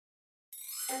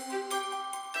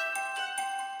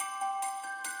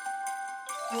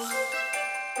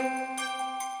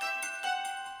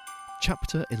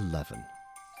Chapter 11.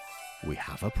 We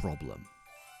Have a Problem.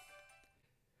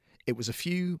 It was a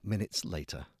few minutes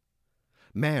later.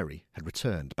 Mary had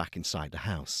returned back inside the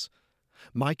house.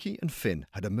 Mikey and Finn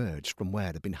had emerged from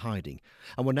where they'd been hiding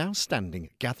and were now standing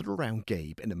gathered around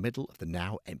Gabe in the middle of the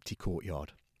now empty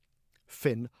courtyard.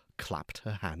 Finn clapped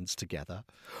her hands together.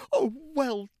 "Oh,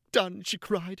 well done," she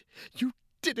cried. "You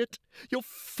did it! Your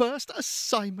first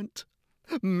assignment!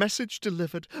 Message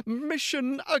delivered!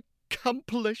 Mission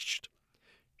accomplished!"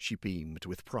 She beamed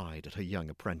with pride at her young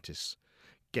apprentice.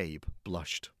 Gabe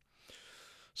blushed.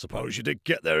 "Suppose you did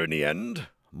get there in the end,"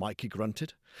 Mikey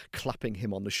grunted, clapping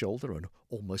him on the shoulder and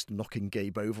almost knocking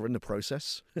Gabe over in the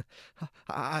process.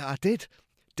 I did,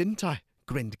 didn't I?"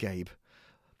 grinned Gabe.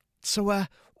 "So,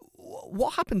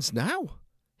 what happens now?"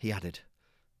 he added.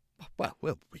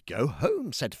 Well, we go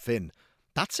home," said Finn.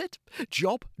 "That's it.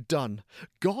 Job done.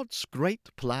 God's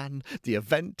great plan. The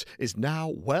event is now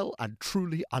well and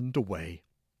truly underway.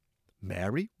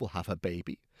 Mary will have her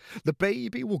baby. The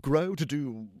baby will grow to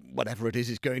do whatever it is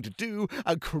he's going to do,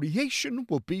 and creation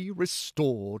will be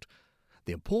restored.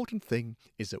 The important thing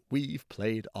is that we've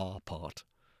played our part.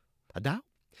 And now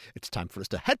it's time for us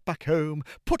to head back home,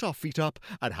 put our feet up,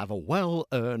 and have a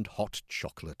well-earned hot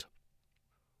chocolate."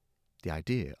 The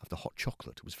idea of the hot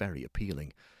chocolate was very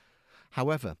appealing.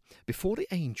 However, before the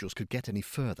angels could get any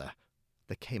further,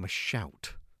 there came a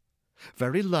shout,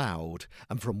 very loud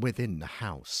and from within the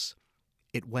house.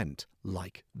 It went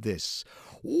like this: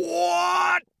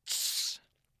 "What?"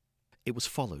 It was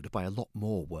followed by a lot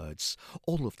more words,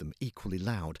 all of them equally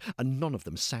loud, and none of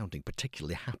them sounding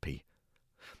particularly happy.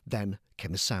 Then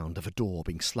came the sound of a door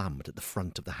being slammed at the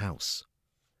front of the house.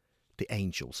 The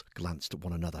angels glanced at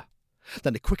one another.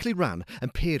 Then they quickly ran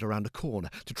and peered around a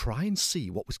corner to try and see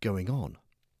what was going on.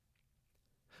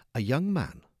 A young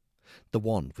man, the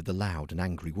one with the loud and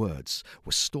angry words,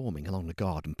 was storming along the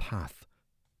garden path.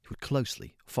 He was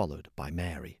closely followed by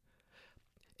Mary.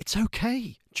 "It's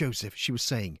okay, Joseph," she was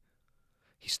saying.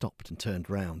 He stopped and turned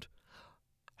round.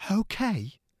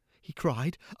 "Okay?" he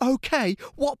cried. "Okay?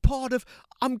 What part of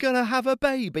 'I'm gonna have a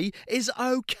baby' is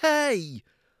okay?"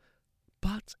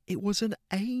 "But it was an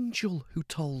angel who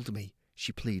told me,"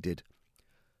 she pleaded.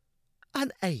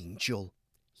 "An angel?"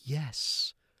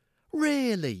 "Yes."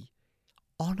 "Really?"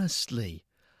 "Honestly."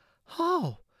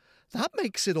 "Oh, that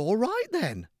makes it all right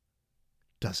then."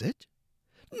 "Does it?"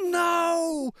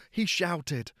 "No!" he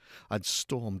shouted, and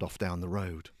stormed off down the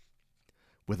road.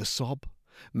 With a sob,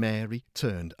 Mary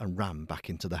turned and ran back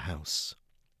into the house.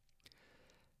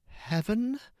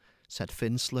 "Heaven," said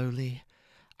Finn slowly,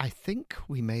 "I think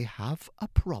we may have a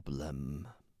problem."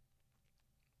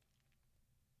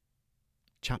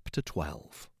 Chapter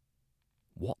 12.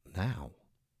 What now?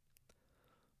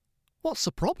 "What's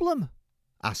the problem?"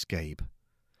 asked Gabe.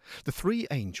 The three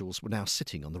angels were now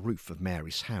sitting on the roof of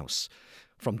Mary's house.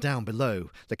 From down below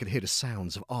they could hear the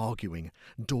sounds of arguing,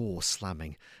 doors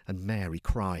slamming, and Mary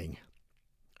crying.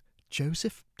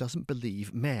 "Joseph doesn't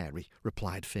believe Mary,"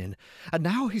 replied Finn, "and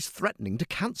now he's threatening to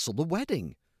cancel the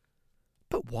wedding."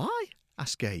 "But why?"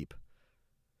 asked Gabe.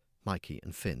 Mikey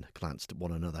and Finn glanced at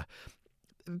one another.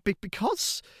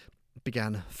 Because,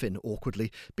 began Finn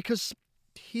awkwardly, "because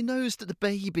he knows that the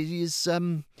baby is,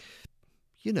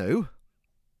 you know."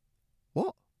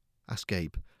 "What?" asked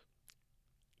Gabe.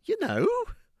 "You know."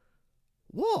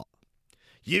 "What?"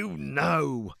 "You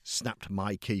know," snapped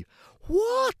Mikey.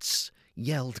 "What?"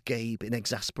 yelled Gabe in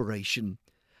exasperation.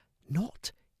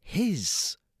 "Not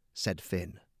his," said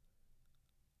Finn.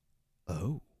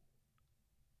 "Oh."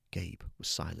 Gabe was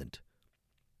silent.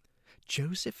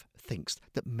 "Joseph thinks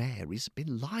that Mary's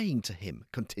been lying to him,"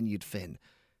 continued Finn.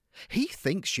 "He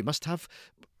thinks she must have,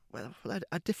 well,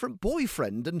 a different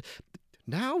boyfriend, and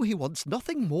now he wants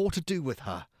nothing more to do with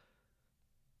her."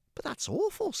 "But that's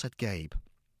awful," said Gabe.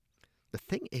 "The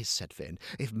thing is," said Finn,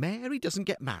 "if Mary doesn't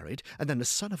get married and then the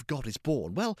Son of God is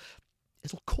born, well,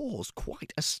 it'll cause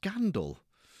quite a scandal."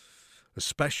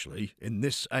 "Especially in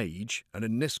this age and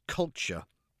in this culture,"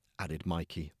 added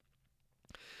Mikey.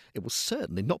 "It will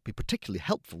certainly not be particularly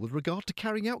helpful with regard to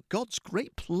carrying out God's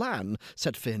great plan,"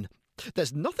 said Finn.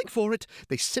 "There's nothing for it.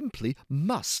 They simply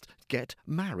must get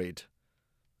married."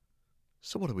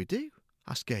 "So what do we do?"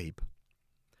 asked Gabe.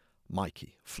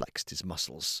 Mikey flexed his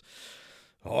muscles.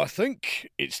 "I think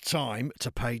it's time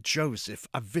to pay Joseph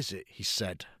a visit," he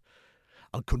said,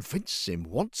 "and convince him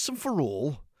once and for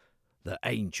all that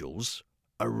angels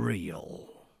are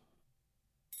real."